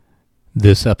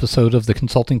This episode of the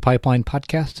Consulting Pipeline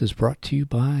podcast is brought to you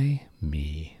by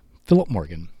me, Philip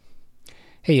Morgan.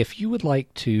 Hey, if you would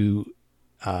like to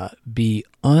be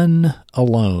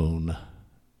unalone,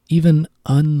 even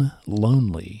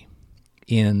unlonely,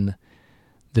 in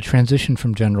the transition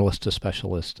from generalist to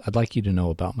specialist, I'd like you to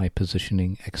know about my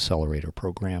Positioning Accelerator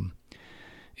program.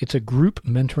 It's a group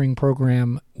mentoring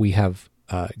program. We have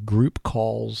group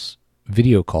calls,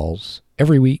 video calls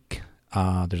every week.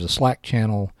 There's a Slack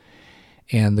channel.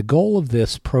 And the goal of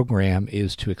this program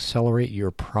is to accelerate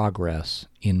your progress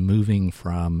in moving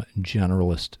from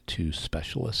generalist to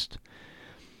specialist.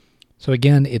 So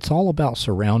again, it's all about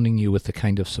surrounding you with the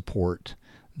kind of support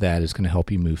that is going to help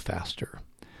you move faster.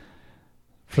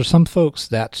 For some folks,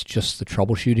 that's just the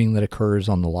troubleshooting that occurs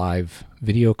on the live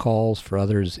video calls. For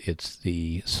others, it's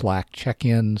the Slack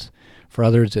check-ins. For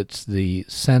others, it's the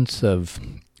sense of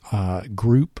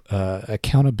group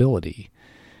accountability.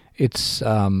 It's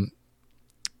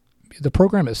the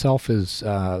program itself is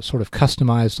sort of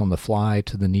customized on the fly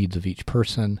to the needs of each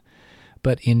person,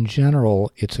 but in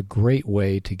general, it's a great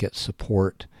way to get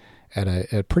support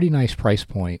at a pretty nice price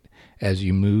point as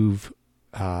you move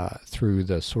through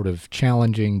the sort of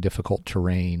challenging, difficult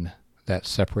terrain that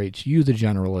separates you, the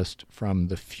generalist, from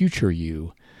the future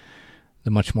you,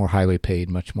 the much more highly paid,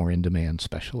 much more in-demand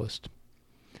specialist.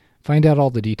 Find out all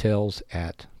the details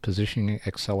at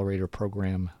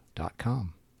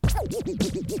positioningacceleratorprogram.com.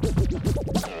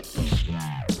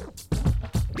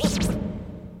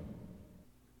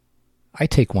 I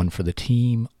take one for the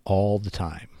team all the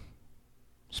time.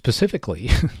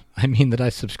 Specifically, I mean that I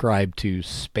subscribe to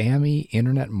spammy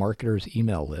internet marketers'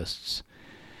 email lists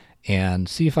and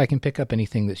see if I can pick up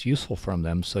anything that's useful from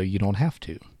them so you don't have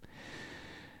to.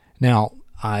 Now,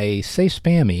 I say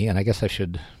spammy, and I guess I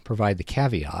should provide the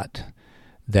caveat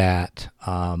that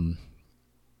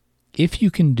if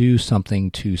you can do something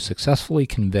to successfully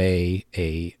convey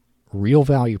a real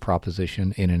value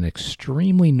proposition in an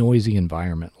extremely noisy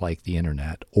environment like the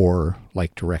internet or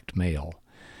like direct mail,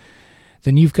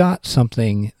 then you've got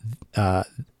something,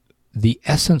 the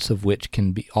essence of which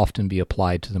can often be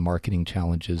applied to the marketing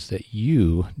challenges that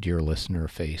you, dear listener,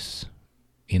 face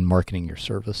in marketing your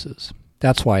services.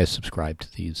 That's why I subscribe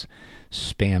to these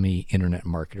spammy internet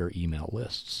marketer email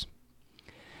lists.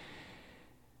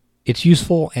 It's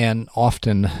useful and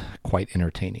often quite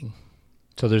entertaining.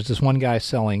 So there's this one guy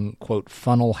selling, quote,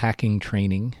 funnel hacking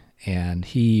training, and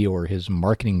he or his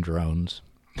marketing drones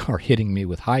are hitting me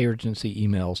with high urgency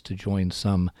emails to join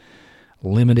some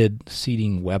limited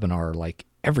seating webinar like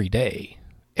every day.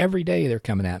 Every day they're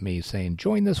coming at me saying,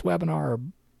 join this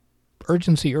webinar,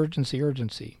 urgency, urgency,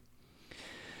 urgency.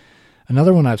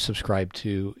 Another one I've subscribed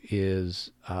to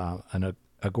is an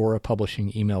Agora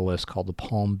publishing email list called the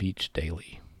Palm Beach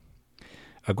Daily.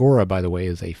 Agora, by the way,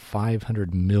 is a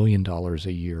 $500 million a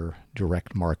year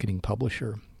direct marketing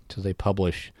publisher. So they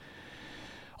publish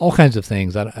all kinds of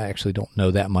things. I actually don't know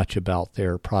that much about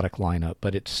their product lineup,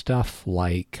 but it's stuff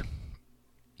like,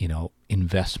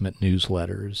 investment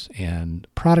newsletters and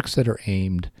products that are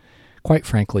aimed, quite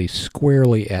frankly,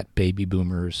 squarely at baby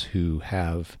boomers who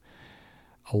have,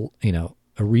 a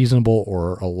reasonable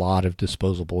or a lot of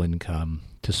disposable income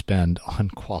to spend on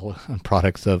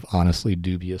products of honestly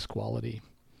dubious quality.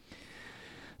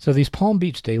 So these Palm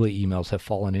Beach Daily emails have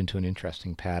fallen into an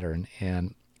interesting pattern,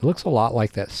 and it looks a lot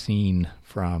like that scene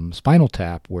from Spinal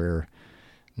Tap where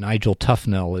Nigel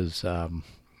Tufnell is,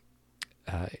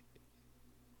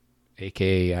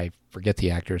 a.k.a. I forget the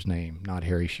actor's name, not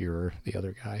Harry Shearer, the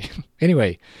other guy.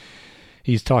 Anyway,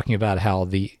 he's talking about how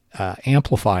the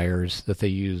amplifiers that they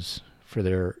use for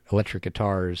their electric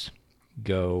guitars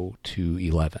go to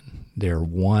 11. They're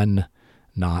one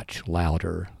notch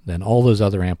louder than all those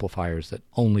other amplifiers that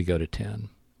only go to 10.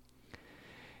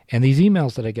 And these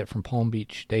emails that I get from Palm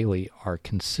Beach Daily are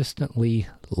consistently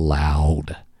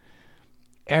loud.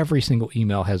 Every single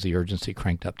email has the urgency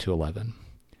cranked up to 11.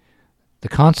 The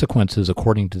consequences,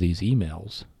 according to these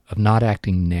emails, of not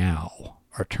acting now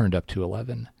are turned up to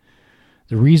 11.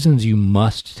 The reasons you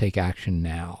must take action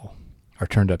now are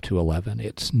turned up to 11.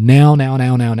 It's now.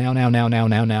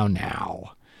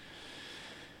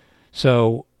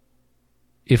 So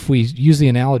if we use the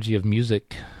analogy of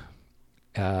music,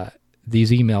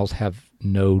 these emails have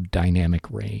no dynamic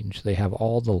range. They have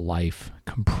all the life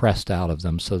compressed out of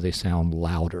them so they sound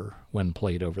louder when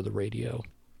played over the radio.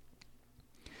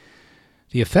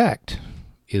 The effect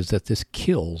is that this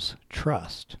kills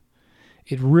trust.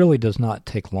 It really does not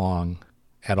take long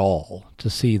at all to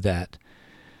see that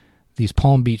these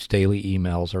Palm Beach Daily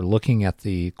emails are looking at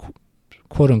the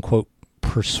quote-unquote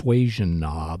persuasion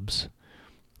knobs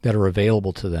that are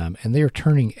available to them, and they're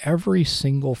turning every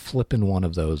single flippin' one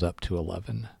of those up to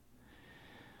 11.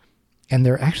 And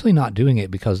they're actually not doing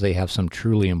it because they have some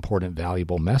truly important,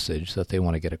 valuable message that they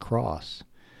want to get across.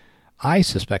 I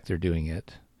suspect they're doing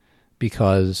it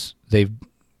because they've,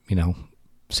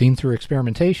 seen through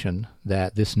experimentation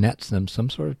that this nets them some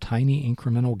sort of tiny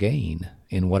incremental gain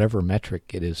in whatever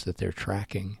metric it is that they're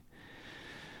tracking.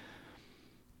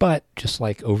 But just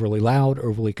like overly loud,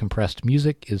 overly compressed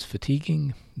music is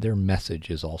fatiguing, their message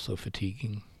is also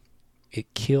fatiguing.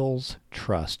 It kills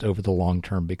trust over the long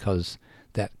term because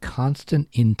that constant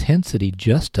intensity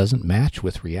just doesn't match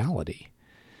with reality.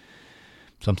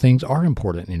 Some things are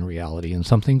important in reality and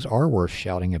some things are worth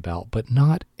shouting about, but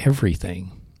not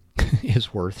everything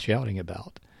is worth shouting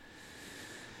about.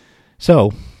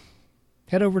 So,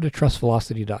 head over to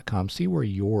trustvelocity.com, see where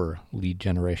your lead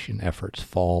generation efforts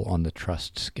fall on the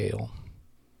trust scale.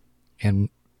 And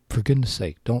for goodness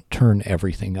sake, don't turn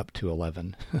everything up to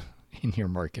 11 in your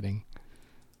marketing.